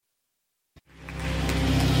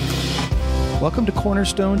Welcome to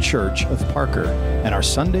Cornerstone Church of Parker and our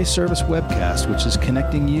Sunday service webcast, which is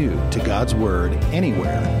connecting you to God's Word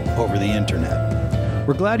anywhere over the internet.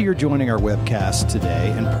 We're glad you're joining our webcast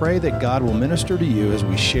today and pray that God will minister to you as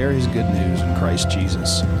we share His good news in Christ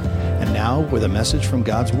Jesus. And now, with a message from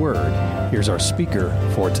God's Word, here's our speaker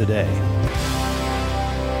for today.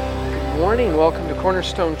 Good morning. Welcome to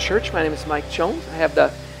Cornerstone Church. My name is Mike Jones. I have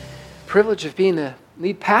the privilege of being the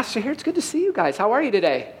lead pastor here. It's good to see you guys. How are you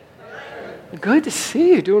today? Good to see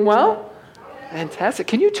you. Doing well? Fantastic.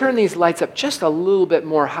 Can you turn these lights up just a little bit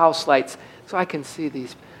more, house lights, so I can see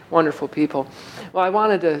these wonderful people? Well, I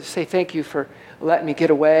wanted to say thank you for letting me get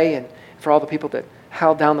away and for all the people that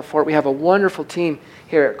held down the fort. We have a wonderful team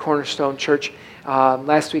here at Cornerstone Church.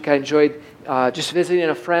 Last week I enjoyed just visiting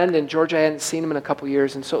a friend in Georgia. I hadn't seen him in a couple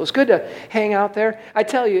years, and so it was good to hang out there. I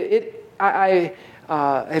tell you, I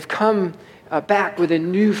have come back with a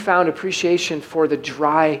newfound appreciation for the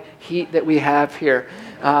dry heat that we have here.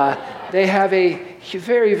 They have a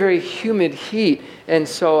very, very humid heat, and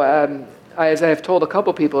so as I have told a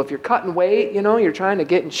couple people, if you're cutting weight, you're trying to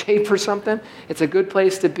get in shape or something, it's a good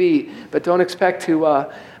place to be. But don't expect to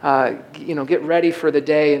get ready for the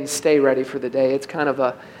day and stay ready for the day. It's kind of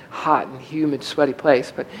a hot and humid, sweaty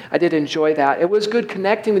place. But I did enjoy that. It was good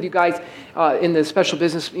connecting with you guys in the special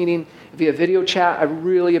business meeting via video chat. I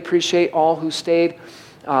really appreciate all who stayed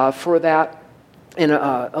for that and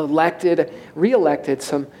re-elected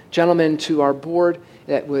some gentlemen to our board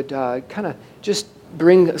that would kind of just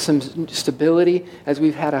bring some stability as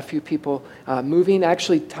we've had a few people moving.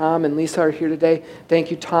 Actually, Tom and Lisa are here today.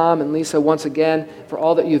 Thank you, Tom and Lisa, once again for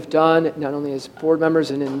all that you've done, not only as board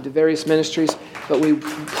members and in the various ministries, but we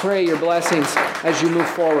pray your blessings as you move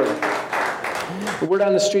forward. The word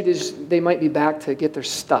on the street is they might be back to get their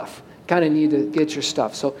stuff. Kind of need to get your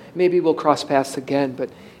stuff. So maybe we'll cross paths again, but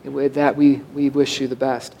with that, we wish you the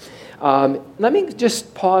best. Let me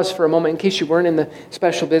just pause for a moment in case you weren't in the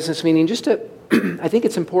special business meeting, just to I think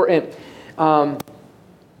it's important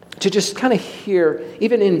to just kind of hear,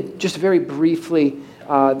 even in just very briefly,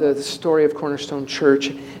 the story of Cornerstone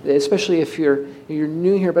Church, especially if you're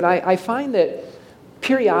new here. But I find that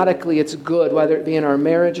periodically it's good, whether it be in our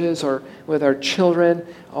marriages or with our children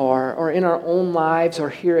or in our own lives or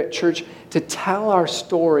here at church, to tell our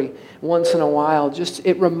story once in a while. Just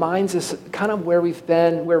it reminds us kind of where we've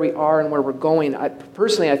been, where we are, and where we're going.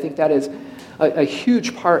 Personally, I think that is a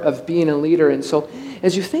huge part of being a leader. And so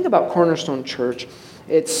as you think about Cornerstone Church,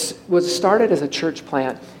 it was started as a church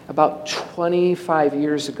plant about 25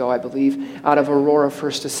 years ago, I believe, out of Aurora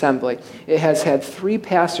First Assembly. It has had 3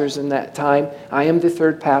 pastors in that time. I am the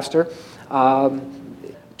 3rd pastor.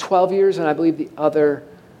 12 years, and I believe the other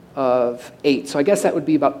of 8. So I guess that would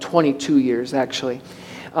be about 22 years, actually.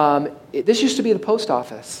 This used to be the post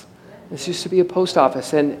office. This used to be a post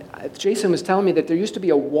office. And Jason was telling me that there used to be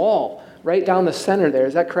a wall right down the center there.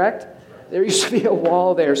 Is that correct? There used to be a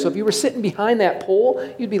wall there. So if you were sitting behind that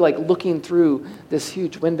pole, you'd be like looking through this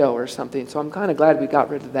huge window or something. So I'm kind of glad we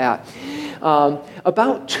got rid of that.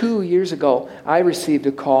 About 2 years ago, I received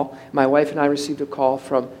a call. My wife and I received a call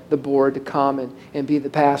from the board to come and be the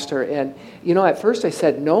pastor. And, at first I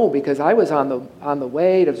said no because I was on the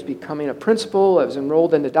way. I was becoming a principal. I was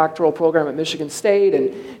enrolled in the doctoral program at Michigan State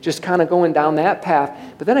and just kind of going down that path.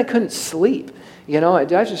 But then I couldn't sleep. I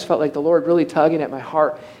just felt like the Lord really tugging at my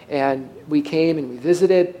heart. And we came and we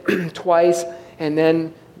visited twice. And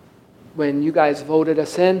then when you guys voted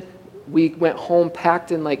us in, we went home,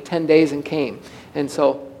 packed in like 10 days and came. And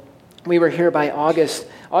so we were here by August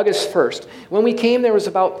 1st. When we came, there was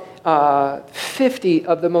about 50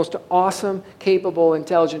 of the most awesome, capable,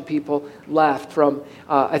 intelligent people left from,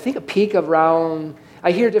 I think, a peak of around,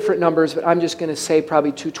 I hear different numbers, but I'm just going to say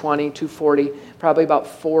probably 220, 240, probably about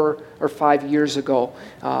 4 or 5 years ago.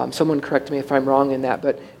 Someone correct me if I'm wrong in that,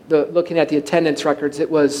 but looking at the attendance records, it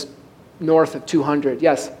was north of 200.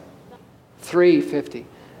 Yes, 350.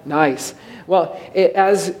 Nice. Well,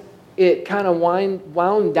 as it kind of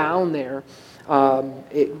wound down there,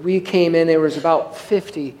 we came in, there was about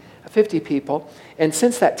 50 people. And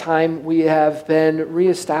since that time, we have been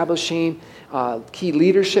reestablishing key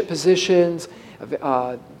leadership positions,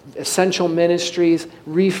 essential ministries,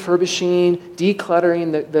 refurbishing,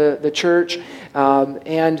 decluttering the church.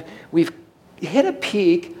 And we've hit a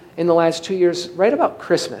peak in the last 2 years, right about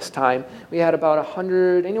Christmas time. We had about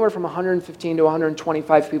anywhere from 115 to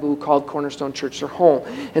 125 people who called Cornerstone Church their home.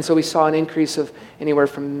 And so we saw an increase of anywhere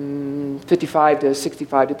from 55 to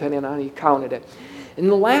 65, depending on how you counted it. In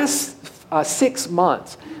the last 6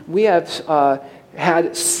 months, we have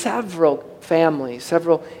had several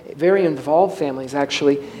very involved families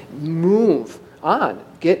actually move on,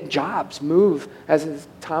 get jobs, move, as is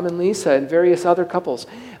Tom and Lisa and various other couples.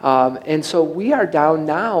 And so we are down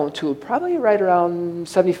now to probably right around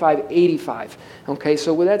 75, 85. Okay,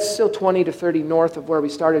 so that's still 20 to 30 north of where we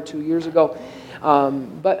started 2 years ago,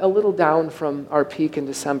 but a little down from our peak in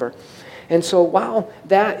December. And so while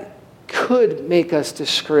that could make us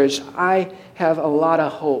discouraged, I have a lot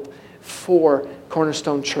of hope for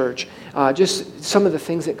Cornerstone Church. Just some of the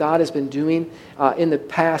things that God has been doing in the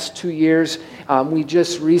past 2 years. We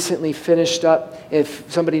just recently finished up.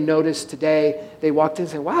 If somebody noticed today, they walked in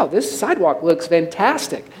and said, wow, this sidewalk looks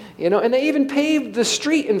fantastic. And they even paved the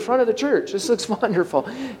street in front of the church. This looks wonderful.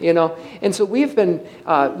 And so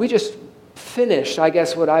we just finished, I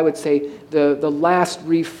guess what I would say, the last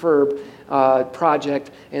refurb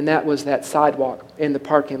project, and that was that sidewalk in the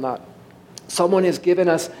parking lot. Someone has given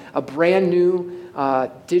us a brand new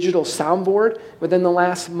digital soundboard within the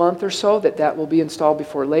last month or so that will be installed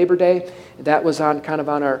before Labor Day. That was on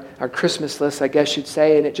our Christmas list, I guess you'd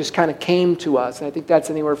say, and it just kind of came to us. And I think that's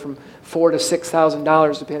anywhere from $4,000 to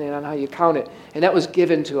 $6,000 depending on how you count it. And that was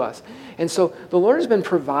given to us. And so the Lord has been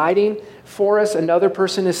providing for us. Another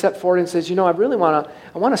person has stepped forward and says, I really want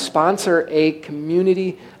to sponsor a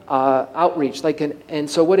community outreach. And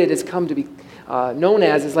so what it has come to be known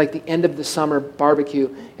as is like the end of the summer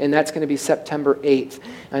barbecue, and that's going to be September 8th.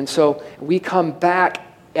 And so we come back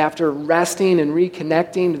after resting and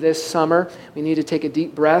reconnecting this summer. We need to take a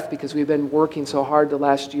deep breath because we've been working so hard the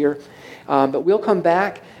last year. But we'll come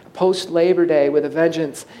back post-Labor Day with a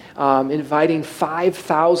vengeance, inviting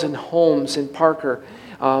 5,000 homes in Parker.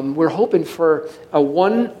 We're hoping for a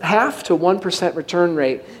 0.5% to 1% return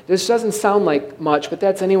rate. This doesn't sound like much, but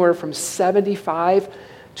that's anywhere from 75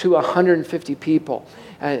 to 150 people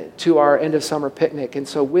to our end of summer picnic. And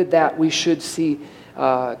so with that, we should see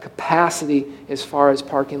capacity as far as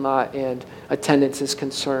parking lot and attendance is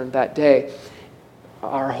concerned that day.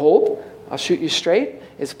 Our hope, I'll shoot you straight,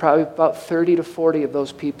 is probably about 30 to 40 of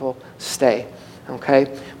those people stay, okay?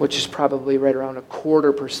 Which is probably right around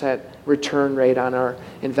 0.25% return rate on our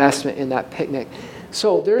investment in that picnic.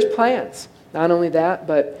 So there's plans. Not only that,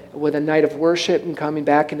 but with a night of worship and coming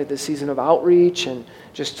back into the season of outreach and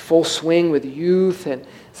just full swing with youth and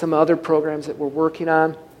some other programs that we're working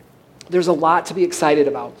on. There's a lot to be excited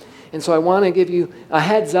about. And so I want to give you a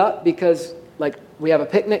heads up because we have a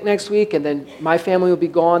picnic next week and then my family will be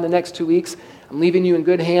gone the next 2 weeks. I'm leaving you in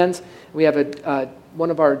good hands. We have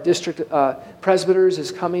one of our district presbyters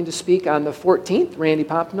is coming to speak on the 14th, Randy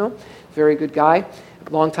Pompano, very good guy.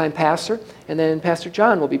 Longtime pastor, and then Pastor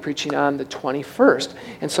John will be preaching on the 21st.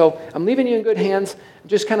 And so I'm leaving you in good hands. I'm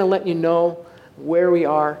just kind of letting you know where we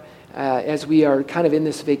are as we are kind of in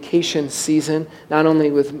this vacation season, not only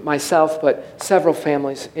with myself, but several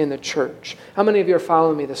families in the church. How many of you are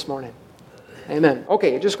following me this morning? Amen.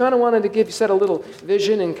 Okay, just kind of wanted to set a little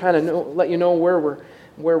vision and kind of let you know where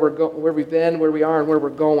we've been, where we are, and where we're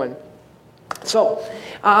going. So,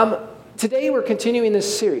 today we're continuing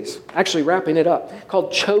this series, actually wrapping it up,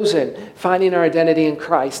 called Chosen, Finding Our Identity in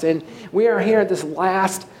Christ. And we are here at this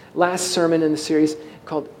last sermon in the series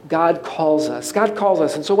called God Calls Us. God Calls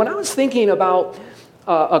Us. And so when I was thinking about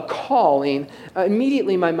a calling,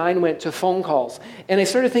 immediately my mind went to phone calls. And I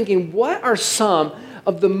started thinking, what are some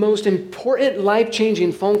of the most important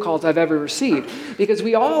life-changing phone calls I've ever received? Because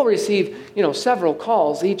we all receive, several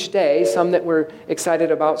calls each day, some that we're excited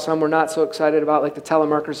about, some we're not so excited about, like the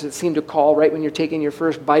telemarketers that seem to call right when you're taking your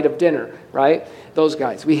first bite of dinner, right? Those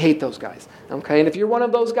guys. We hate those guys, okay? And if you're one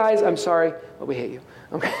of those guys, I'm sorry, but we hate you,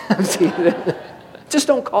 okay? Just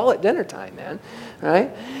don't call at dinner time, man,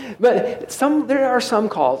 right? But there are some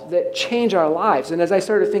calls that change our lives. And as I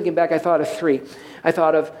started thinking back, I thought of 3. I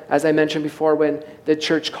thought of, as I mentioned before, when the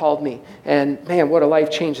church called me. And man, what a life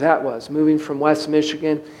change that was. Moving from West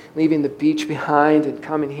Michigan, leaving the beach behind and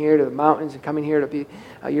coming here to the mountains and coming here to be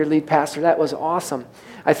your lead pastor. That was awesome.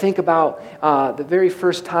 I think about the very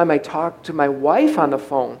first time I talked to my wife on the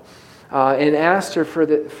phone and asked her for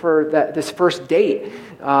this first date.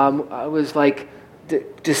 I was like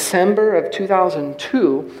December of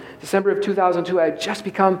 2002. I had just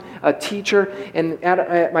become a teacher, and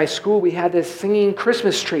at my school we had this singing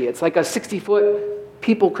Christmas tree. It's like a 60-foot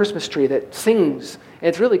people Christmas tree that sings. And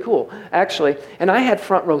it's really cool, actually. And I had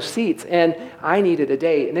front row seats, and I needed a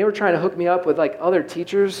date. And they were trying to hook me up with other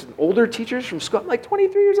teachers, older teachers from school. I'm like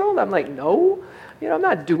 23 years old. I'm like, no, I'm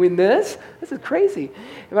not doing this. This is crazy.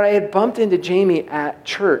 But I had bumped into Jamie at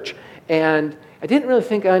church, and I didn't really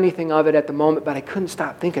think anything of it at the moment, but I couldn't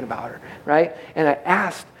stop thinking about her, right? And I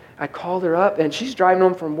asked I called her up, and she's driving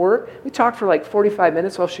home from work. We talked for like 45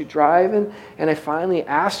 minutes while she's driving, and I finally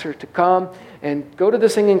asked her to come and go to the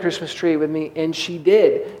singing Christmas tree with me, and she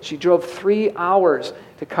did. She drove 3 hours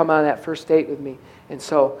to come on that first date with me. And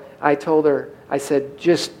so I told her, I said,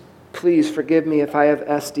 just please forgive me if I have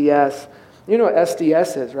SDS. You know what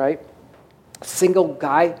SDS is, right? Single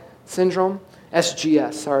guy syndrome.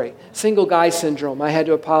 SGS, sorry. Single guy syndrome. I had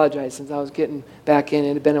to apologize since I was getting back in.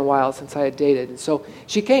 It had been a while since I had dated. And so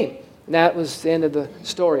she came. And that was the end of the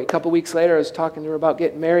story. A couple weeks later, I was talking to her about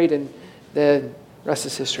getting married, and the rest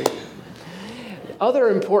is history. Other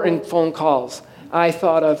important phone calls I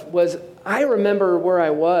thought of was, I remember where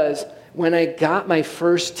I was when I got my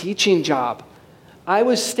first teaching job. I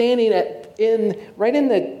was standing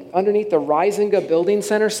underneath the Risinga Building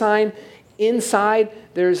Center sign. Inside,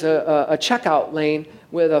 there's a checkout lane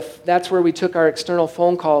that's where we took our external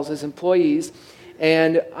phone calls as employees.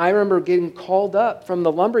 And I remember getting called up from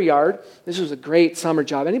the lumberyard. This was a great summer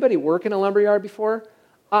job. Anybody work in a lumberyard before?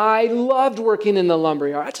 I loved working in the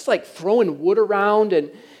lumberyard. I just like throwing wood around and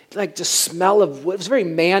like the smell of wood. It was very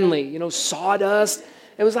manly, sawdust.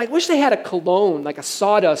 It was like, wish they had a cologne, like a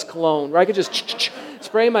sawdust cologne, where I could just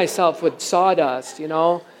spray myself with sawdust,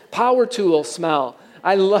 power tool smell.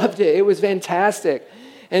 I loved it. It was fantastic.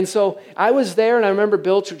 And so I was there, and I remember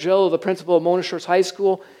Bill Trujillo, the principal of Mona Shores High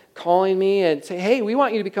School, calling me and saying, hey, we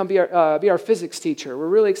want you to be our physics teacher. We're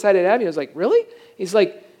really excited to have you. I was like, really? He's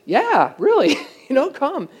like, yeah, really,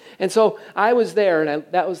 come. And so I was there, and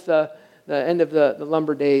that was the end of the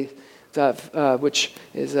lumber day stuff, which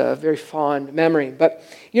is a very fond memory. But,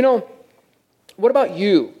 what about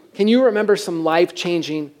you? Can you remember some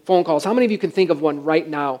life-changing phone calls? How many of you can think of one right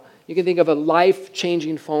now? You can think of a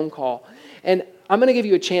life-changing phone call. And I'm going to give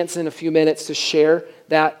you a chance in a few minutes to share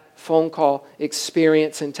that phone call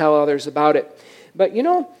experience and tell others about it. But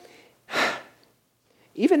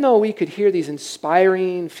even though we could hear these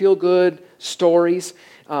inspiring, feel-good stories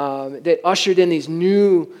that ushered in these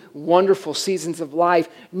new, wonderful seasons of life,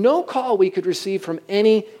 no call we could receive from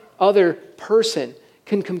any other person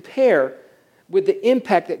can compare with the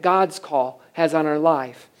impact that God's call has on our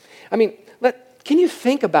life. I mean, can you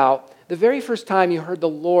think about the very first time you heard the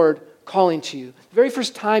Lord calling to you, the very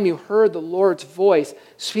first time you heard the Lord's voice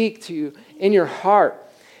speak to you in your heart,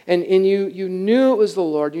 and you knew it was the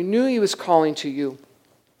Lord, you knew He was calling to you,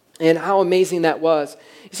 and how amazing that was.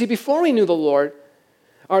 You see, before we knew the Lord,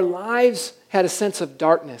 our lives had a sense of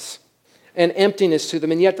darkness and emptiness to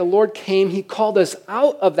them, and yet the Lord came, He called us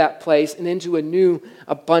out of that place and into a new,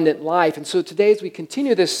 abundant life. And so today, as we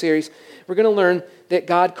continue this series, we're going to learn that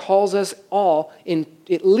God calls us all in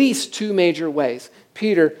at least two major ways.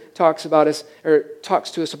 Peter talks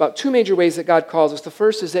to us about two major ways that God calls us. The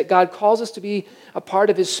first is that God calls us to be a part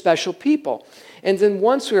of His special people. And then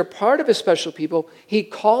once we are part of His special people, He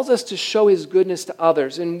calls us to show His goodness to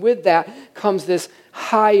others. And with that comes this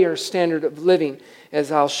higher standard of living, as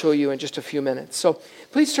I'll show you in just a few minutes. So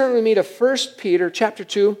please turn with me to 1 Peter chapter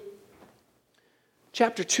 2.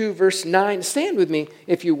 Chapter 2, verse 9. Stand with me,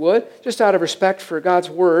 if you would, just out of respect for God's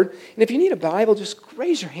Word. And if you need a Bible, just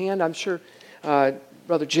raise your hand. I'm sure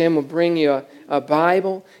Brother Jim will bring you a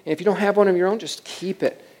Bible. And if you don't have one of your own, just keep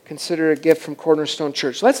it. Consider it a gift from Cornerstone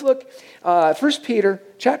Church. Let's look 1 Peter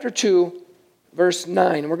chapter 2, verse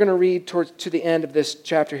 9. And we're going to read to the end of this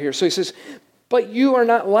chapter here. So he says, but you are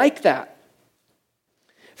not like that.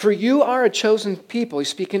 For you are a chosen people. He's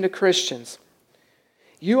speaking to Christians.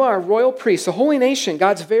 You are a royal priest, a holy nation,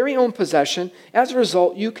 God's very own possession. As a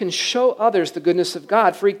result, you can show others the goodness of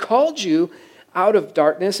God, for He called you out of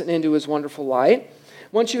darkness and into His wonderful light.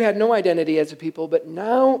 Once you had no identity as a people, but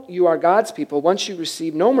now you are God's people. Once you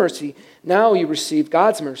received no mercy, now you receive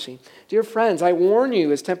God's mercy. Dear friends, I warn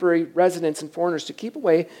you as temporary residents and foreigners to keep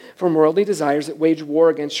away from worldly desires that wage war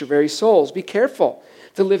against your very souls. Be careful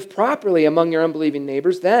to live properly among your unbelieving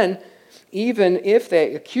neighbors. Then, even if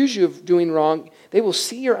they accuse you of doing wrong, they will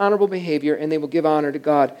see your honorable behavior and they will give honor to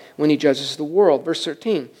God when He judges the world. Verse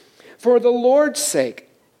 13, for the Lord's sake,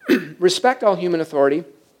 respect all human authority,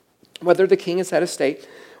 whether the king is head of state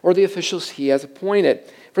or the officials he has appointed.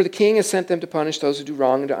 For the king has sent them to punish those who do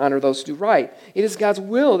wrong and to honor those who do right. It is God's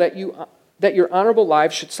will that your honorable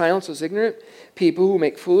lives should silence those ignorant people who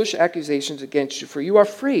make foolish accusations against you. For you are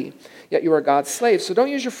free, yet you are God's slaves. So don't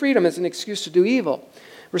use your freedom as an excuse to do evil.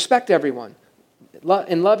 Respect everyone.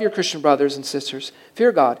 And love your Christian brothers and sisters.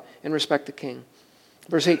 Fear God and respect the king.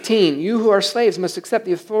 Verse 18, you who are slaves must accept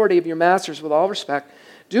the authority of your masters with all respect.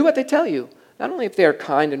 Do what they tell you, not only if they are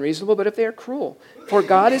kind and reasonable, but if they are cruel. For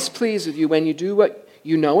God is pleased with you when you do what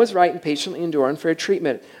you know is right and patiently endure unfair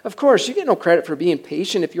treatment. Of course, you get no credit for being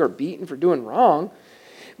patient if you are beaten for doing wrong.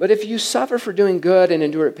 But if you suffer for doing good and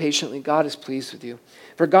endure it patiently, God is pleased with you.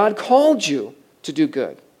 For God called you to do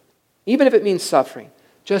good, even if it means suffering,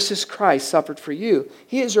 just as Christ suffered for you.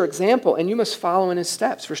 He is your example, and you must follow in his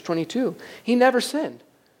steps. Verse 22, he never sinned,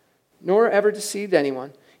 nor ever deceived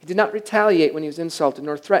anyone. He did not retaliate when he was insulted,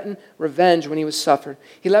 nor threaten revenge when he was suffered.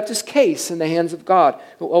 He left his case in the hands of God,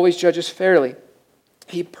 who always judges fairly.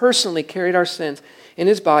 He personally carried our sins in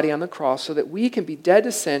his body on the cross so that we can be dead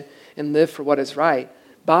to sin and live for what is right.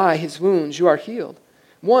 By his wounds you are healed.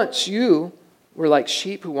 Once you were like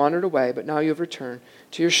sheep who wandered away, but now you have returned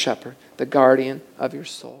to your shepherd, the guardian of your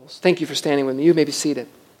souls. Thank you for standing with me. You may be seated.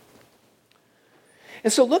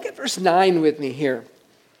 And so look at verse 9 with me here.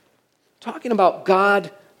 Talking about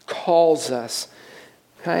God calls us.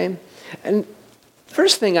 Okay? And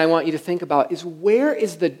first thing I want you to think about is, where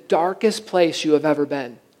is the darkest place you have ever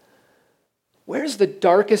been? Where's the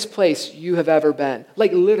darkest place you have ever been?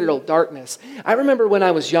 Like literal darkness. I remember when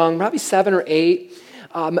I was young, probably 7 or 8,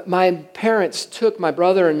 my parents took my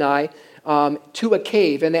brother and I to a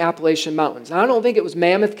cave in the Appalachian Mountains. I don't think it was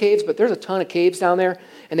Mammoth Caves, but there's a ton of caves down there.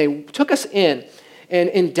 And they took us in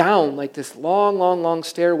and down like this long, long, long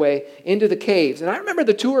stairway into the caves. And I remember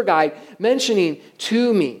the tour guide mentioning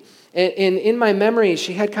to me, and in my memory,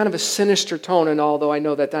 she had kind of a sinister tone, and although I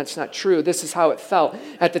know that that's not true, this is how it felt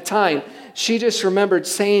at the time. She just remembered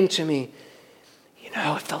saying to me, you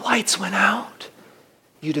know, if the lights went out,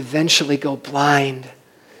 you'd eventually go blind,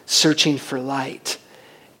 searching for light.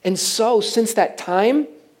 And so, since that time,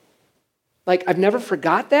 like, I've never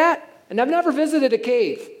forgot that, and I've never visited a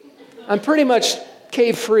cave. I'm pretty much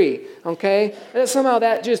cave-free, okay? And somehow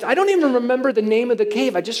that just, I don't even remember the name of the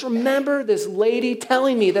cave. I just remember this lady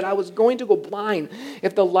telling me that I was going to go blind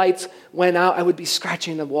if the lights went out. I would be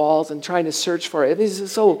scratching the walls and trying to search for it. This is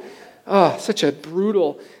so, such a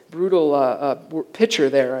brutal picture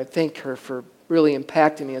there. I thank her for really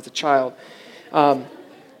impacting me as a child.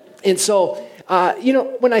 And so,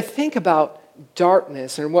 when I think about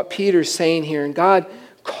darkness and what Peter's saying here, and God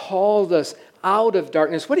called us out of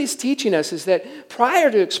darkness, what he's teaching us is that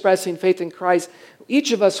prior to expressing faith in Christ,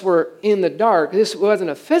 each of us were in the dark. This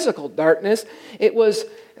wasn't a physical darkness. It was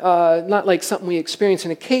not like something we experience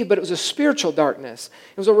in a cave, but it was a spiritual darkness.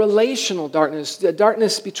 It was a relational darkness, the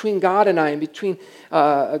darkness between God and I, and between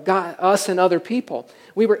us and other people.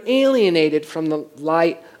 We were alienated from the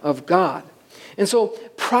light of God. And so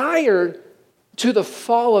prior to the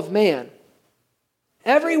fall of man,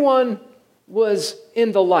 everyone was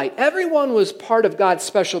in the light. Everyone was part of God's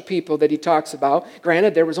special people that he talks about.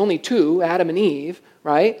 Granted, there was only 2, Adam and Eve,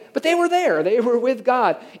 right? But they were there. They were with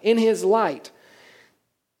God in his light.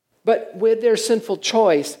 But with their sinful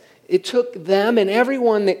choice, it took them and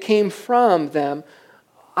everyone that came from them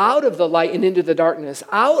out of the light and into the darkness,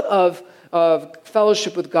 out of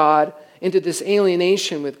fellowship with God, into this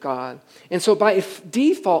alienation with God. And so by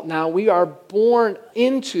default now, we are born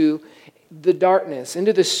into the darkness,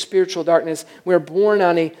 into the spiritual darkness. We're born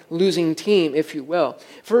on a losing team, if you will.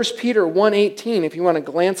 1 Peter 1:18, if you want to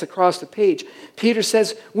glance across the page, Peter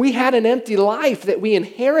says, we had an empty life that we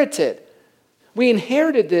inherited. We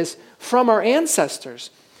inherited this from our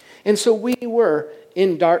ancestors. And so we were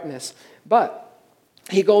in darkness. But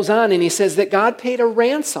he goes on and he says that God paid a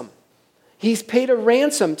ransom. He's paid a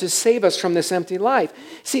ransom to save us from this empty life.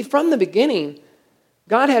 See, from the beginning,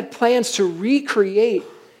 God had plans to recreate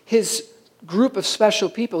his group of special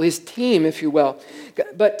people, his team, if you will.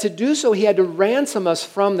 But to do so, he had to ransom us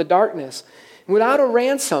from the darkness. Without a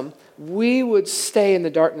ransom, we would stay in the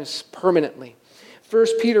darkness permanently.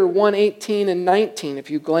 1 Peter 1:18 and 19, if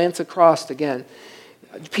you glance across again,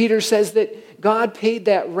 Peter says that God paid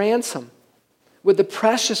that ransom with the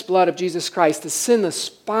precious blood of Jesus Christ, the sinless,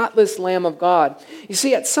 spotless Lamb of God. You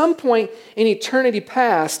see, at some point in eternity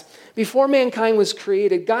past, before mankind was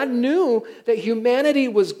created, God knew that humanity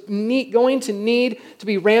was going to need to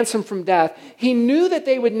be ransomed from death. He knew that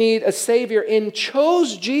they would need a Savior and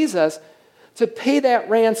chose Jesus to pay that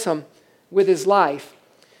ransom with his life.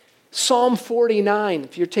 Psalm 49,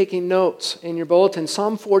 if you're taking notes in your bulletin,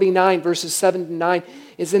 Psalm 49, verses 7 to 9,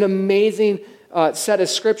 is an amazing set of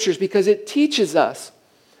scriptures because it teaches us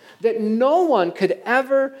that no one could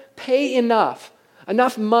ever pay enough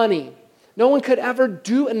money. No one could ever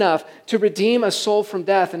do enough to redeem a soul from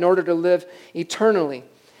death in order to live eternally.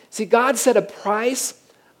 See, God set a price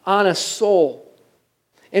on a soul,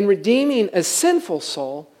 and redeeming a sinful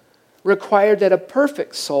soul required that a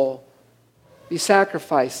perfect soul be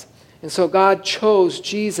sacrificed. And so God chose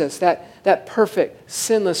Jesus, that perfect,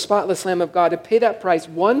 sinless, spotless Lamb of God, to pay that price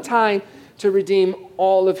one time to redeem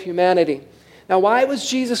all of humanity. Now, why was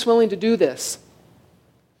Jesus willing to do this?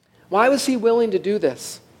 Why was he willing to do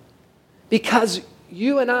this? Because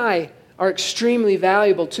you and I are extremely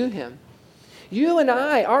valuable to him. You and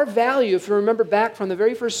I, our value, if you remember back from the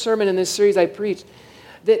very first sermon in this series I preached,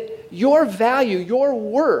 that your value, your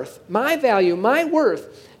worth, my value, my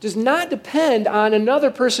worth, does not depend on another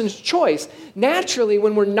person's choice. Naturally,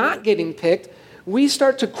 when we're not getting picked, we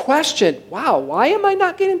start to question, wow, why am I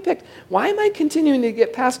not getting picked? Why am I continuing to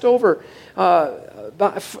get passed over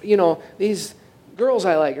by, these girls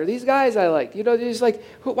I like, or these guys I like? Just like,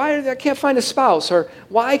 why I can't find a spouse, or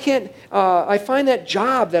why can't I find that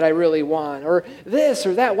job that I really want, or this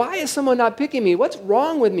or that? Why is someone not picking me? What's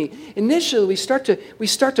wrong with me? Initially, we start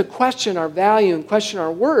to question our value and question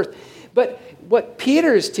our worth. But what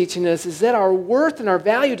Peter is teaching us is that our worth and our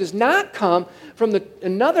value does not come from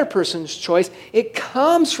another person's choice. It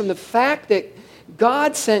comes from the fact that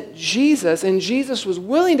God sent Jesus, and Jesus was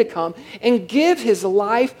willing to come and give his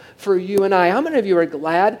life for you and I. How many of you are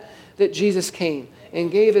glad that Jesus came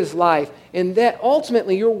and gave his life, and that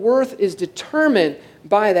ultimately your worth is determined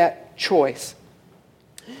by that choice?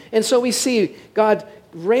 And so we see God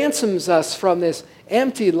ransoms us from this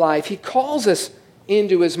empty life. He calls us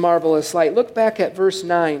into his marvelous light. Look back at verse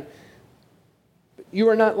 9. You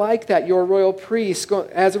are not like that. You're a royal priest.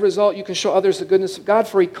 As a result, you can show others the goodness of God,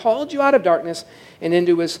 for he called you out of darkness and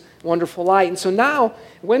into his wonderful light. And so now,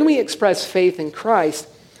 when we express faith in Christ,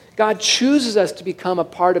 God chooses us to become a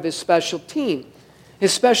part of his special team,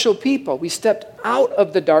 his special people. We stepped out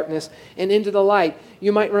of the darkness and into the light.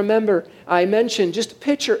 You might remember I mentioned, just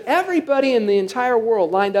picture everybody in the entire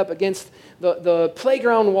world lined up against the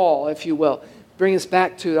playground wall, if you will. Bring us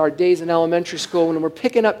back to our days in elementary school when we're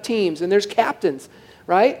picking up teams, and there's captains,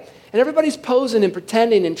 right? And everybody's posing and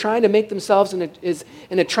pretending and trying to make themselves as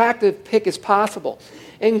an attractive pick as possible.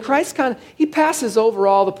 And Christ he passes over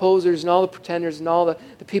all the posers and all the pretenders and all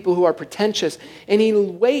the people who are pretentious. And he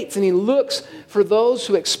waits and he looks for those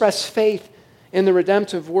who express faith in the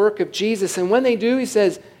redemptive work of Jesus. And when they do, he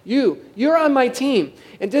says, you're on my team.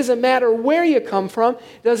 It doesn't matter where you come from.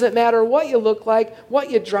 It doesn't matter what you look like, what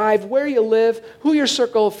you drive, where you live, who your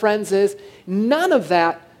circle of friends is. None of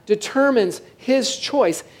that determines his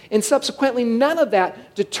choice. And subsequently, none of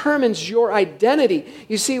that determines your identity.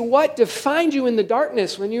 You see, what defined you in the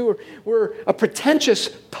darkness when you were a pretentious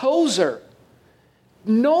poser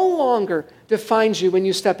no longer defines you when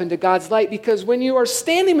you step into God's light, because when you are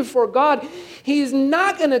standing before God, he's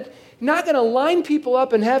not going to line people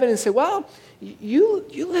up in heaven and say, well, you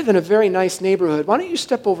live in a very nice neighborhood. Why don't you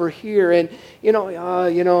step over here and,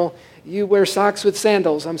 you wear socks with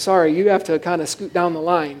sandals. I'm sorry, you have to kind of scoot down the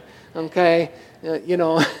line, okay?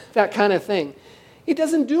 That kind of thing. He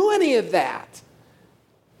doesn't do any of that,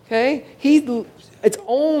 okay? It's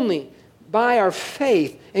only by our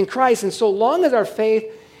faith in Christ. And so long as our faith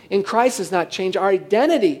in Christ does not change, our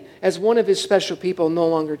identity as one of his special people no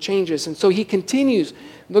longer changes. And so he continues.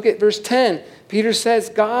 Look at verse 10. Peter says,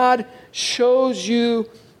 God shows you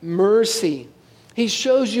mercy. He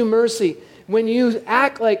shows you mercy. When you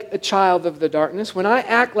act like a child of the darkness, when I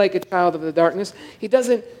act like a child of the darkness, he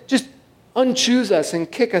doesn't just unchoose us and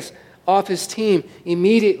kick us off his team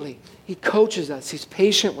immediately. He coaches us. He's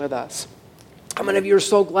patient with us. How many of you are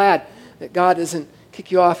so glad that God doesn't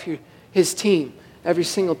kick you off his team every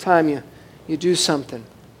single time you do something?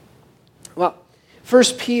 Well, 1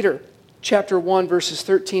 Peter chapter 1, verses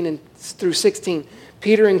 13 through 16,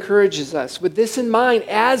 Peter encourages us. With this in mind,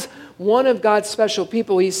 as one of God's special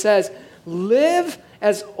people, he says, live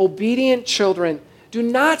as obedient children. Do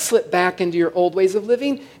not slip back into your old ways of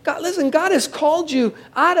living. God has called you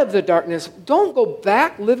out of the darkness. Don't go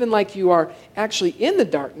back living like you are actually in the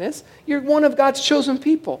darkness. You're one of God's chosen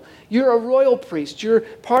people. You're a royal priest. You're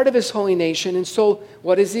part of his holy nation. And so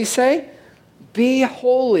what does he say? Be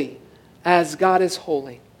holy as God is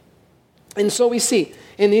holy. And so we see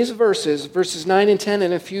in these verses 9 and 10,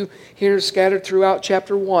 and a few here scattered throughout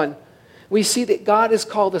chapter 1, we see that God has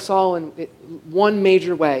called us all in one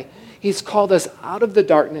major way. He's called us out of the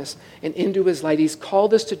darkness and into his light. He's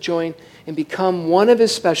called us to join and become one of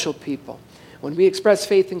his special people. When we express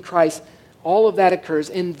faith in Christ, all of that occurs.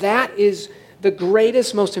 And that is the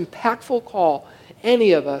greatest, most impactful call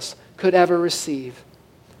any of us could ever receive.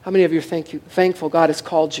 How many of you are thankful God has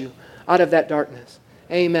called you out of that darkness?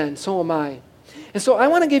 Amen. So am I. And so I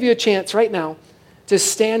want to give you a chance right now to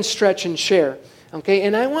stand, stretch, and share. Okay?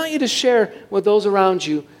 And I want you to share with those around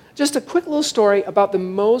you just a quick little story about the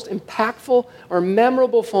most impactful or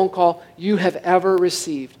memorable phone call you have ever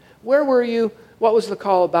received. Where were you? What was the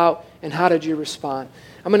call about? And how did you respond?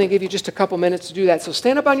 I'm going to give you just a couple minutes to do that. So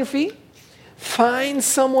stand up on your feet. Find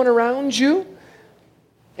someone around you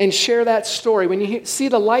and share that story. When you see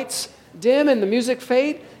the lights dim and the music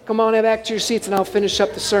fade, come on back to your seats and I'll finish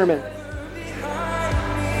up the sermon.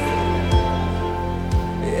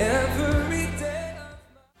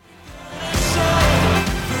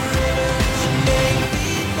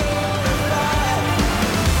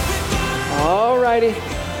 righty.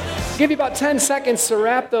 Give you about 10 seconds to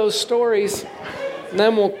wrap those stories, and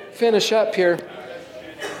then we'll finish up here.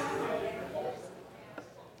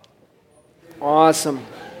 Awesome.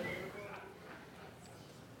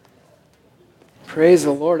 Praise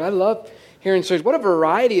the Lord. I love hearing stories. What a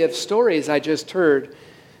variety of stories I just heard.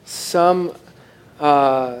 Some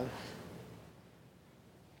really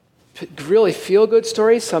feel-good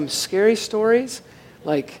stories, some scary stories.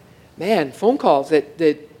 Like, man, phone calls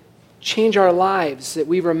that change our lives that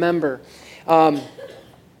we remember. When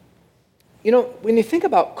you think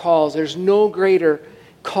about calls, there's no greater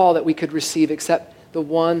call that we could receive except the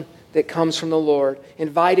one that comes from the Lord,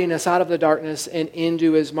 inviting us out of the darkness and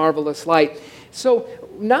into His marvelous light. So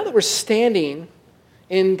now that we're standing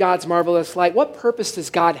in God's marvelous light, what purpose does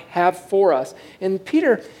God have for us? And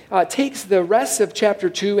Peter takes the rest of chapter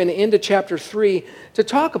 2 and into chapter 3 to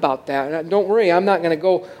talk about that. And don't worry, I'm not going to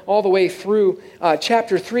go all the way through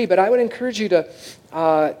chapter 3, but I would encourage you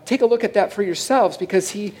to take a look at that for yourselves, because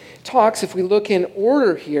he talks, if we look in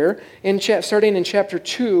order here, starting in chapter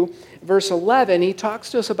 2, verse 11, he talks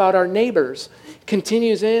to us about our neighbors.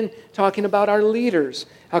 Continues in talking about our leaders.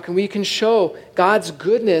 How we can show God's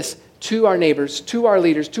goodness to our neighbors, to our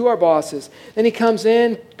leaders, to our bosses. Then he comes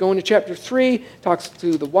in, going to chapter 3, talks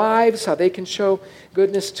to the wives, how they can show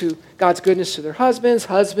God's goodness to their husbands,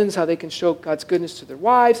 how they can show God's goodness to their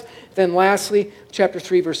wives. Then lastly, chapter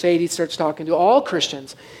 3, verse 8, he starts talking to all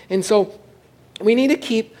Christians. And so we need to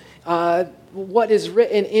keep what is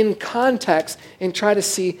written in context and try to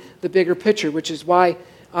see the bigger picture, which is why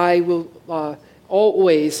I will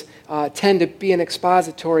always tend to be an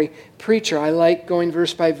expository preacher. I like going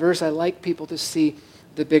verse by verse. I like people to see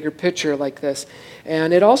the bigger picture like this.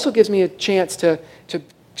 And it also gives me a chance to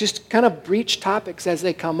just kind of breach topics as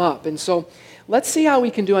they come up. And so let's see how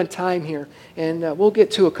we can do on time here. And we'll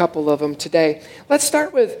get to a couple of them today. Let's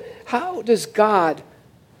start with, how does God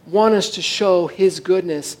want us to show His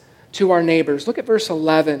goodness to our neighbors? Look at verse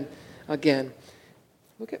 11 again.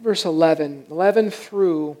 Look at verse 11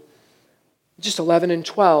 through just 11 and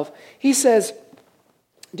 12. He says,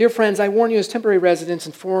 "Dear friends, I warn you as temporary residents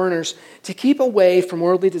and foreigners to keep away from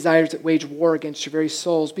worldly desires that wage war against your very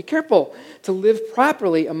souls. Be careful to live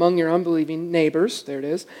properly among your unbelieving neighbors." There it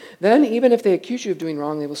is. "Then, even if they accuse you of doing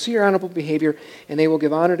wrong, they will see your honorable behavior, and they will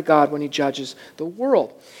give honor to God when He judges the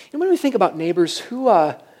world." And when we think about neighbors, who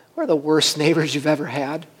are the worst neighbors you've ever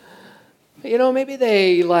had? Maybe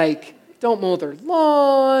they don't mow their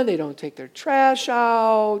lawn, they don't take their trash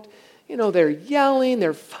out, they're yelling,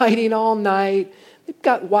 they're fighting all night. They've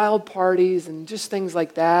got wild parties and just things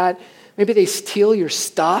like that. Maybe they steal your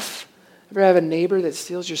stuff. Ever have a neighbor that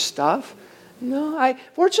steals your stuff? No, I've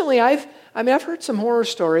heard some horror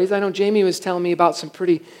stories. I know Jamie was telling me about some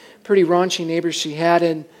pretty raunchy neighbors she had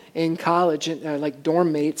in college, like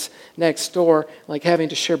dorm mates next door, like having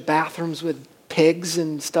to share bathrooms with pigs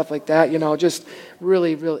and stuff like that. Just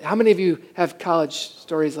really, really. How many of you have college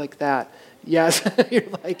stories like that? Yes, you're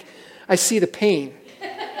like, I see the pain.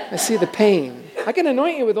 I see the pain. I can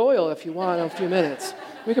anoint you with oil if you want in a few minutes.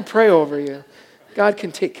 We can pray over you. God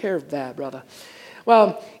can take care of that, brother.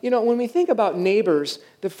 Well, when we think about neighbors,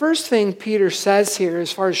 the first thing Peter says here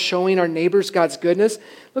as far as showing our neighbors God's goodness,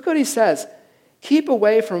 look what he says. Keep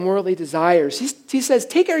away from worldly desires. He says,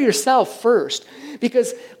 take care of yourself first.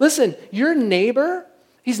 Because, listen, your neighbor,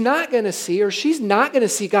 he's not going to see, or she's not going to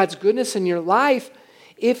see God's goodness in your life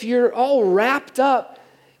if you're all wrapped up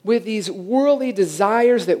with these worldly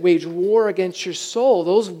desires that wage war against your soul.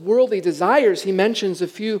 Those worldly desires, he mentions a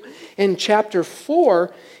few in chapter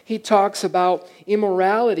 4. He talks about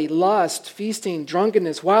immorality, lust, feasting,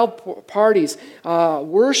 drunkenness, wild parties,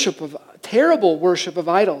 terrible worship of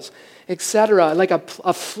idols, etc., like a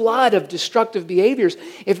flood of destructive behaviors.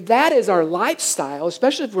 If that is our lifestyle,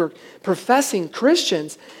 especially if we're professing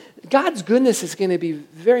Christians, God's goodness is going to be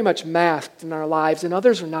very much masked in our lives, and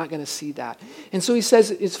others are not going to see that. And so he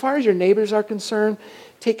says, as far as your neighbors are concerned,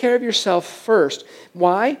 take care of yourself first.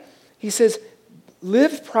 Why? He says,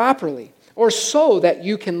 live properly, or so that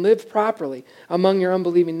you can live properly among your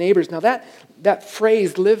unbelieving neighbors. Now that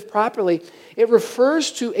phrase, live properly, it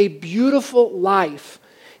refers to a beautiful life.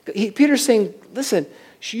 Peter's saying, listen,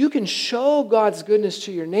 you can show God's goodness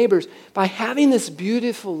to your neighbors by having this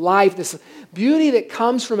beautiful life, this beauty that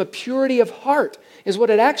comes from a purity of heart is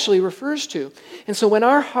what it actually refers to. And so when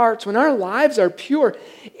our lives are pure,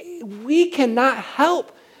 we cannot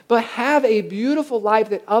help but have a beautiful life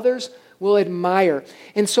that others will admire.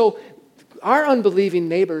 And so our unbelieving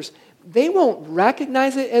neighbors, they won't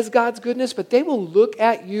recognize it as God's goodness, but they will look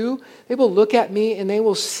at you, they will look at me, and they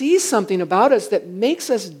will see something about us that makes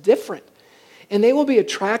us different. And they will be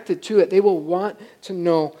attracted to it. They will want to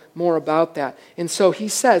know more about that. And so he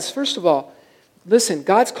says, first of all, listen,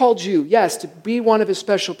 God's called you, yes, to be one of his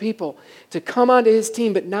special people, to come onto his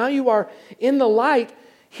team, but now you are in the light.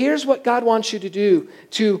 Here's what God wants you to do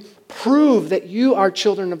to prove that you are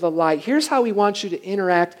children of the light. Here's how he wants you to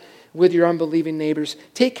interact with your unbelieving neighbors.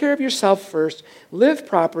 Take care of yourself first. Live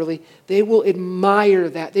properly. They will admire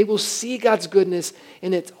that. They will see God's goodness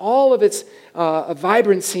and all of its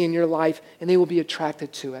vibrancy in your life, and they will be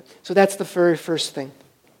attracted to it. So that's the very first thing.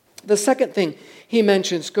 The second thing he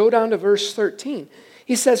mentions, go down to verse 13.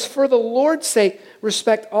 He says, for the Lord's sake,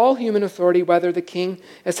 respect all human authority, whether the king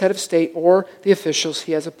as head of state or the officials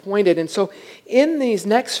he has appointed. And so in these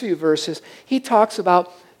next few verses, he talks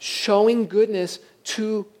about showing goodness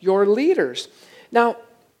to your leaders. Now,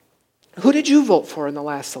 who did you vote for in the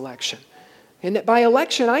last election? And by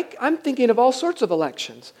election, I'm thinking of all sorts of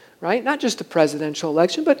elections, right? Not just the presidential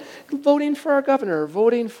election, but voting for our governor, or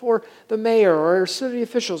voting for the mayor, or city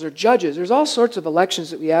officials, or judges. There's all sorts of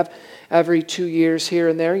elections that we have every 2 years here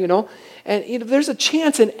and there, And there's a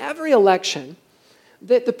chance in every election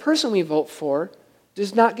that the person we vote for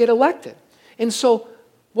does not get elected. And so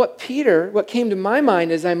what came to my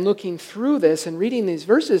mind as I'm looking through this and reading these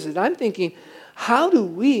verses is I'm thinking, how do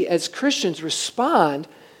we as Christians respond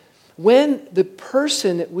when the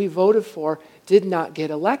person that we voted for did not get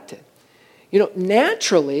elected?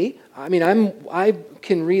 Naturally, I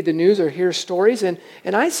can read the news or hear stories, and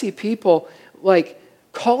I see people like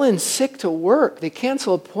call in sick to work. They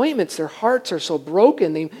cancel appointments. Their hearts are so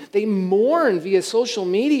broken. They mourn via social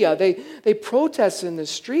media. They protest in the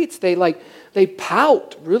streets. They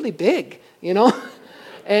pout really big,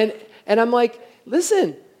 And I'm like,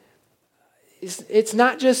 listen, it's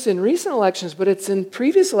not just in recent elections, but it's in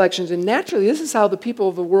previous elections. And naturally, this is how the people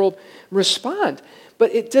of the world respond.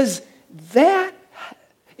 But is that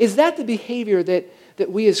the behavior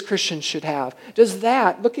that we as Christians should have? Does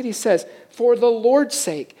that, look at he says, for the Lord's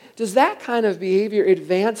sake, does that kind of behavior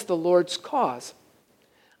advance the Lord's cause?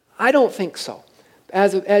 I don't think so.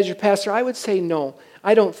 As your pastor, I would say no,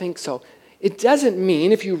 I don't think so. It doesn't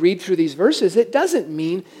mean, if you read through these verses, it doesn't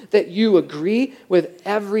mean that you agree with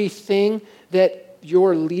everything that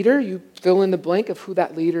your leader, you fill in the blank of who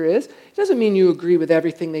that leader is. It doesn't mean you agree with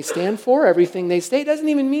everything they stand for, everything they say. It doesn't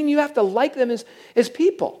even mean you have to like them as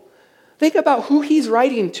people. Think about who he's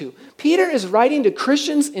writing to. Peter is writing to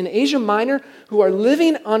Christians in Asia Minor who are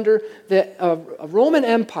living under the Roman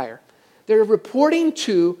Empire. They're reporting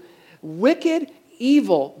to wicked,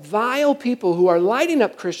 evil, vile people who are lighting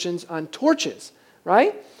up Christians on torches,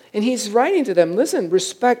 right? And he's writing to them, listen,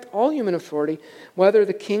 respect all human authority, whether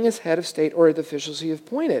the king is head of state or the officials he has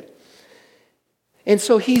appointed. And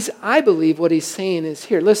so I believe what he's saying is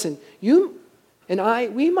here, listen, you and I,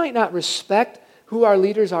 we might not respect who our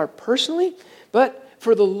leaders are personally, but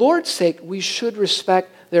for the Lord's sake, we should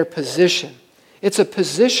respect their position. It's a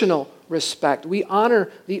positional respect. We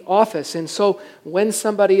honor the office. And so when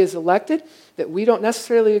somebody is elected that we don't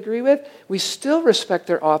necessarily agree with, we still respect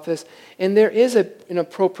their office, and there is an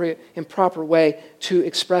appropriate and proper way to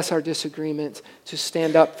express our disagreements, to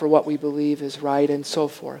stand up for what we believe is right, and so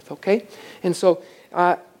forth, okay? And so,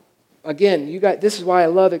 again, this is why I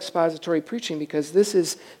love expository preaching, because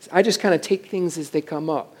I just kind of take things as they come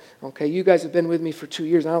up. Okay, you guys have been with me for 2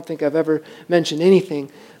 years. I don't think I've ever mentioned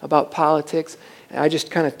anything about politics. I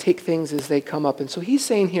just kind of take things as they come up. And so he's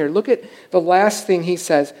saying here, look at the last thing he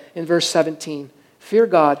says in verse 17. Fear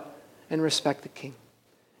God and respect the king.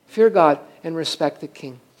 Fear God and respect the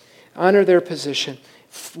king. Honor their position.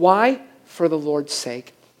 Why? For the Lord's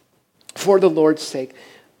sake. For the Lord's sake.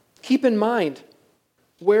 Keep in mind,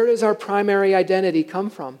 where does our primary identity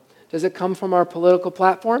come from? Does it come from our political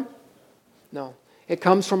platform? No. It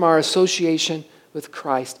comes from our association with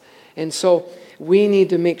Christ. And so we need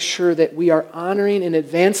to make sure that we are honoring and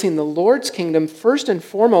advancing the Lord's kingdom first and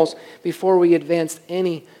foremost before we advance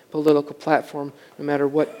any political platform, no matter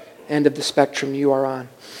what end of the spectrum you are on.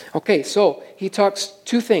 Okay, so he talks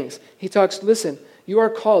two things. He talks, listen, you are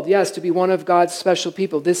called, yes, to be one of God's special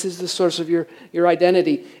people. This is the source of your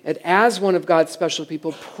identity. And as one of God's special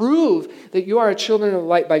people, prove that you are a children of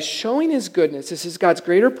light by showing his goodness. This is God's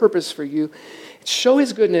greater purpose for you. Show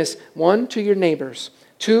his goodness, one, to your neighbors,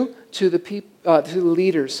 two, to the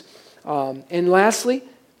leaders, and lastly,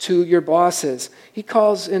 to your bosses. He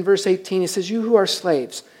calls in verse 18, he says, you who are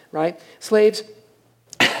slaves, right? Slaves,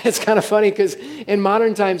 it's kind of funny because in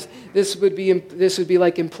modern times, this would be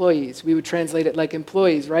like employees. We would translate it like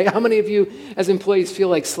employees, right? How many of you as employees feel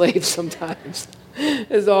like slaves sometimes?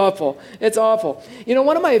 It's awful. It's awful. You know,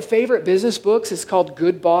 one of my favorite business books is called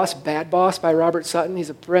Good Boss, Bad Boss by Robert Sutton.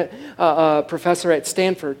 He's a professor at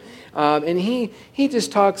Stanford. And he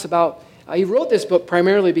just talks about, he wrote this book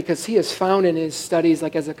primarily because he has found in his studies,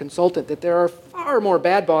 like as a consultant, that there are far more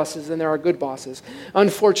bad bosses than there are good bosses,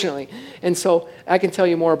 unfortunately. And so I can tell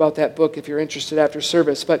you more about that book if you're interested after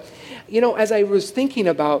service. But, you know, as I was thinking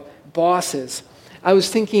about bosses, I was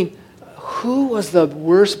thinking, who was the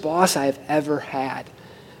worst boss I've ever had?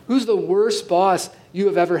 Who's the worst boss you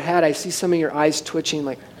have ever had? I see some of your eyes twitching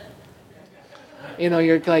like, you know,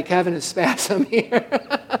 you're like having a spasm here.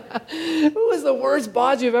 Who is the worst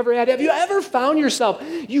boss you've ever had? Have you ever found yourself,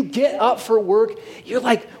 you get up for work, you're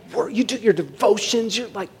like, you do your devotions, you're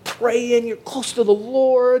like praying, you're close to the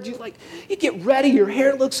Lord, you get ready, your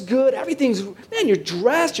hair looks good, everything's, man, you're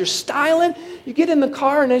dressed, you're styling, you get in the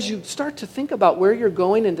car, and as you start to think about where you're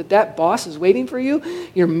going and that boss is waiting for you,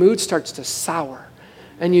 your mood starts to sour.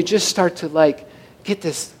 And you just start to like get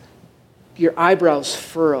this, your eyebrows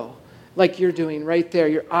furrow. Like you're doing right there.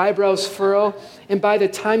 Your eyebrows furrow, and by the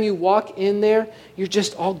time you walk in there, you're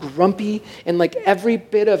just all grumpy, and like every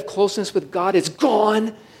bit of closeness with God is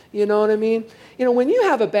gone. You know what I mean? You know, when you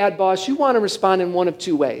have a bad boss, you want to respond in one of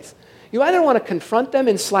two ways. You either want to confront them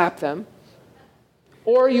and slap them,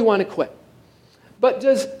 or you want to quit. But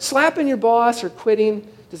does slapping your boss or quitting,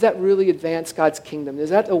 does that really advance God's kingdom? Is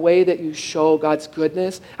that a way that you show God's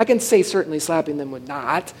goodness? I can say certainly slapping them would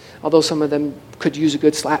not, although some of them could use a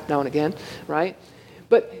good slap now and again, right?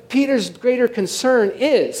 But Peter's greater concern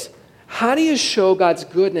is, how do you show God's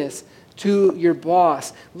goodness to your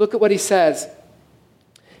boss? Look at what he says.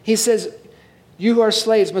 He says, you who are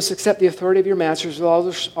slaves must accept the authority of your masters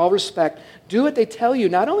with all respect. Do what they tell you,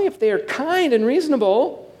 not only if they are kind and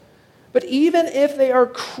reasonable, but even if they are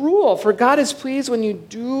cruel. For God is pleased when you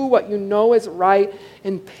do what you know is right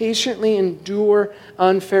and patiently endure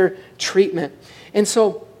unfair treatment. And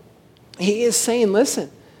so he is saying,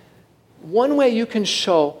 listen, one way you can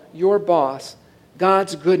show your boss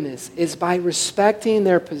God's goodness is by respecting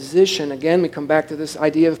their position. Again, we come back to this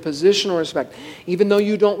idea of positional respect. Even though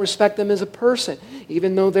you don't respect them as a person,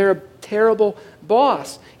 even though they're a terrible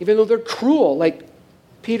boss, even though they're cruel, like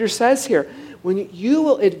Peter says here, when you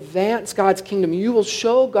will advance God's kingdom, you will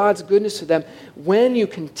show God's goodness to them when you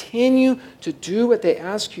continue to do what they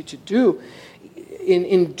ask you to do.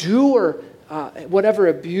 Endure whatever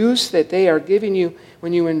abuse that they are giving you,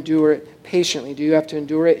 when you endure it patiently. Do you have to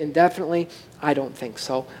endure it indefinitely? I don't think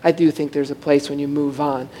so. I do think there's a place when you move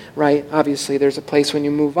on, right? Obviously, there's a place when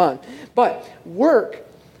you move on. But work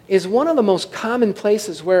is one of the most common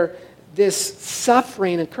places where this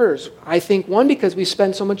suffering occurs. I think, one, because we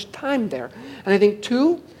spend so much time there. And I think,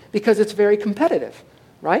 two, because it's very competitive,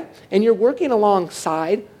 right? And you're working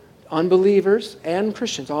alongside unbelievers and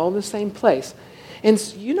Christians, all in the same place. And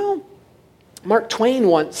you know, Mark Twain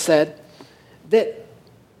once said that,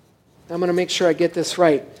 I'm going to make sure I get this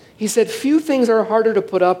right. He said, few things are harder to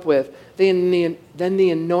put up with than the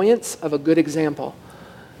annoyance of a good example.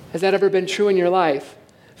 Has that ever been true in your life?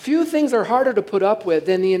 Few things are harder to put up with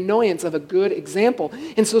than the annoyance of a good example.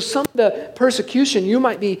 And so some of the persecution you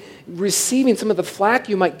might be receiving, some of the flack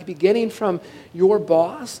you might be getting from your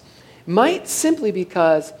boss, might simply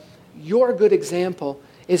because your good example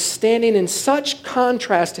is standing in such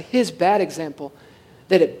contrast to his bad example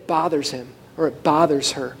that it bothers him or it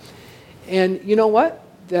bothers her. And you know what?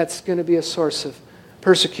 That's going to be a source of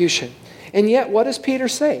persecution. And yet, what does Peter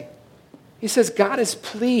say? He says, God is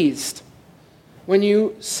pleased when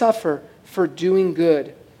you suffer for doing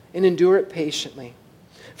good and endure it patiently.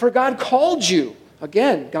 For God called you.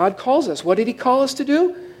 Again, God calls us. What did he call us to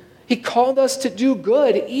do? He called us to do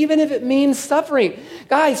good, even if it means suffering.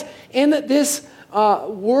 Guys, in this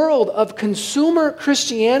world of consumer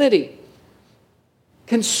Christianity,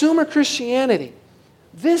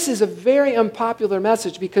 this is a very unpopular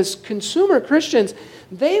message, because consumer Christians,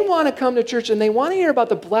 they want to come to church and they want to hear about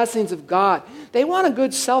the blessings of God. They want a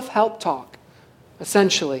good self-help talk,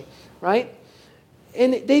 essentially, right?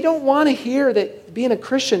 And they don't want to hear that being a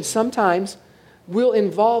Christian sometimes will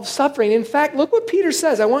involve suffering. In fact, look what Peter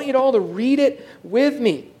says. I want you all to read it with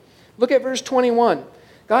me. Look at verse 21.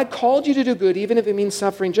 God called you to do good, even if it means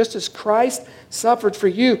suffering, just as Christ suffered for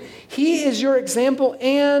you. He is your example,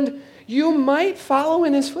 and you might follow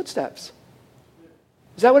in his footsteps.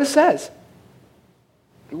 Is that what it says?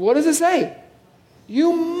 What does it say?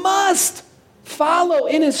 You must follow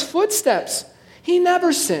in his footsteps. He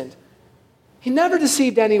never sinned. He never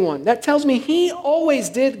deceived anyone. That tells me he always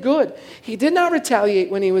did good. He did not retaliate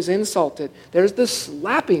when he was insulted. There's the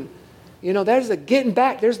slapping. You know, there's the getting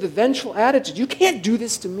back. There's the vengeful attitude. You can't do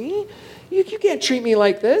this to me. You can't treat me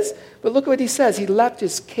like this. But look what he says. He left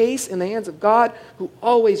his case in the hands of God, who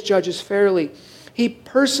always judges fairly. He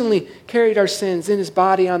personally carried our sins in his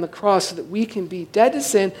body on the cross so that we can be dead to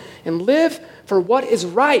sin and live for what is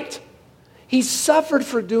right. He suffered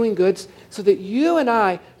for doing good so that you and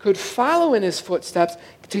I could follow in his footsteps,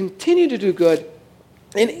 continue to do good,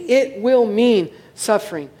 and it will mean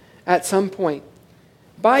suffering at some point.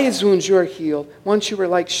 By his wounds you are healed. Once you were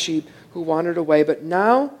like sheep who wandered away, but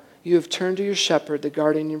now you have turned to your shepherd, the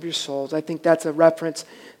guardian of your souls. I think that's a reference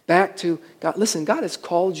back to God. Listen, God has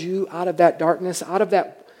called you out of that darkness, out of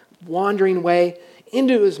that wandering way,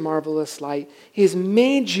 into his marvelous light. He has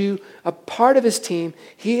made you a part of his team.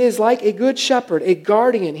 He is like a good shepherd, a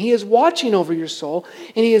guardian. He is watching over your soul,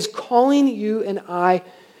 and he is calling you and I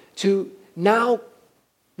to now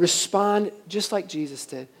respond just like Jesus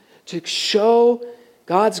did, to show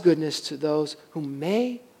God's goodness to those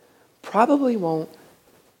who probably won't.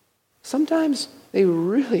 Sometimes they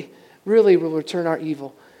really will return our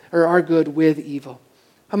evil, or our good with evil.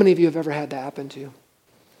 How many of you have ever had that happen to you?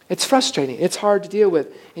 It's frustrating. It's hard to deal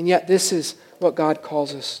with. And yet this is what God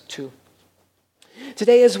calls us to.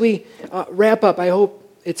 Today as we wrap up, I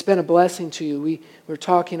hope it's been a blessing to you. We're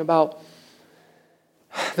talking about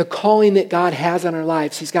the calling that God has on our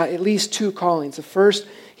lives. He's got at least two callings. The first,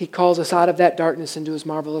 he calls us out of that darkness into his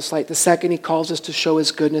marvelous light. The second, he calls us to show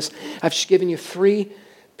his goodness. I've given you three.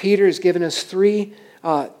 Peter has given us three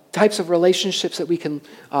types of relationships that we can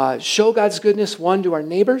show God's goodness. One, to our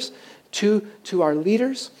neighbors. Two, to our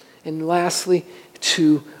leaders. And lastly,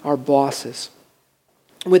 to our bosses.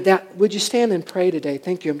 With that, would you stand and pray today?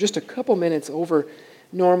 Thank you. I'm just a couple minutes over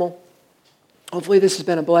normal. Hopefully this has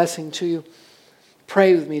been a blessing to you.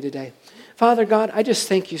 Pray with me today. Father God, I just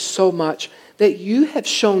thank you so much that you have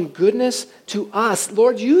shown goodness to us.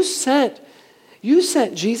 Lord, you sent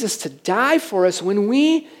Jesus to die for us when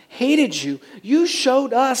we hated you. You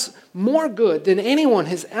showed us more good than anyone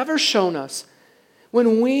has ever shown us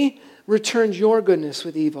when we returned your goodness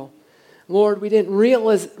with evil. Lord, we didn't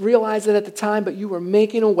realize it at the time, but you were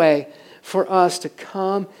making a way for us to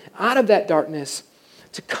come out of that darkness,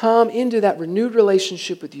 to come into that renewed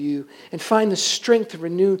relationship with you and find the strength to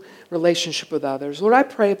renew relationship with others. Lord, I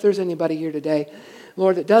pray if there's anybody here today,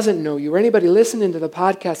 Lord, that doesn't know you, or anybody listening to the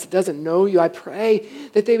podcast that doesn't know you, I pray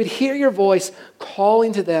that they would hear your voice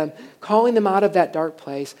calling to them, calling them out of that dark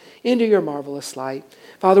place into your marvelous light.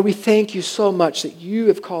 Father, we thank you so much that you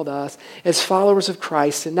have called us as followers of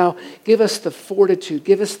Christ, and now give us the fortitude,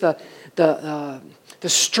 give us the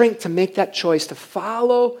strength to make that choice, to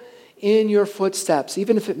follow in your footsteps,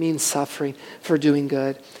 even if it means suffering for doing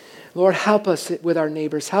good. Lord, help us with our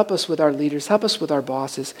neighbors, help us with our leaders, help us with our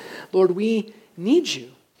bosses. Lord, we need you.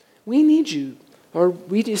 We need you. Lord,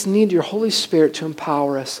 we just need your Holy Spirit to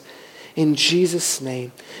empower us in Jesus'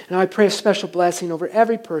 name. And I pray a special blessing over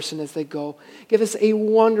every person as they go. Give us a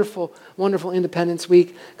wonderful, wonderful Independence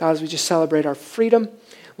Week. God, as we just celebrate our freedom.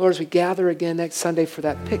 Lord, as we gather again next Sunday for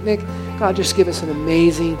that picnic, God, just give us an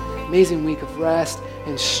amazing, amazing week of rest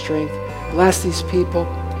and strength. Bless these people.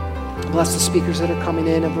 Bless the speakers that are coming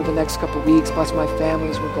in over the next couple of weeks. Bless my family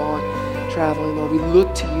as we're gone traveling. Lord, we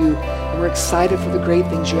look to you, and we're excited for the great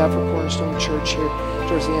things you have for Cornerstone Church here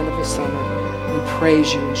towards the end of the summer. We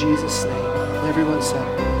praise you in Jesus' name. And everyone said,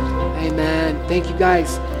 amen. Thank you,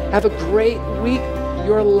 guys. Have a great week.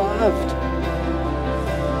 You're loved.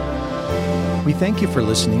 We thank you for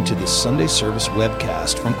listening to this Sunday service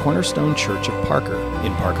webcast from Cornerstone Church of Parker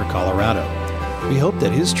in Parker, Colorado. We hope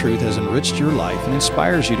that His truth has enriched your life and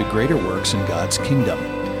inspires you to greater works in God's kingdom.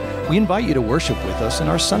 We invite you to worship with us in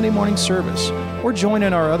our Sunday morning service or join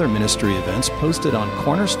in our other ministry events posted on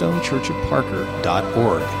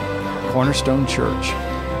cornerstonechurchofparker.org. Cornerstone Church,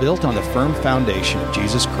 built on the firm foundation of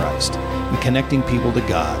Jesus Christ and connecting people to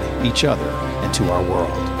God, each other, and to our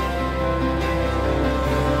world.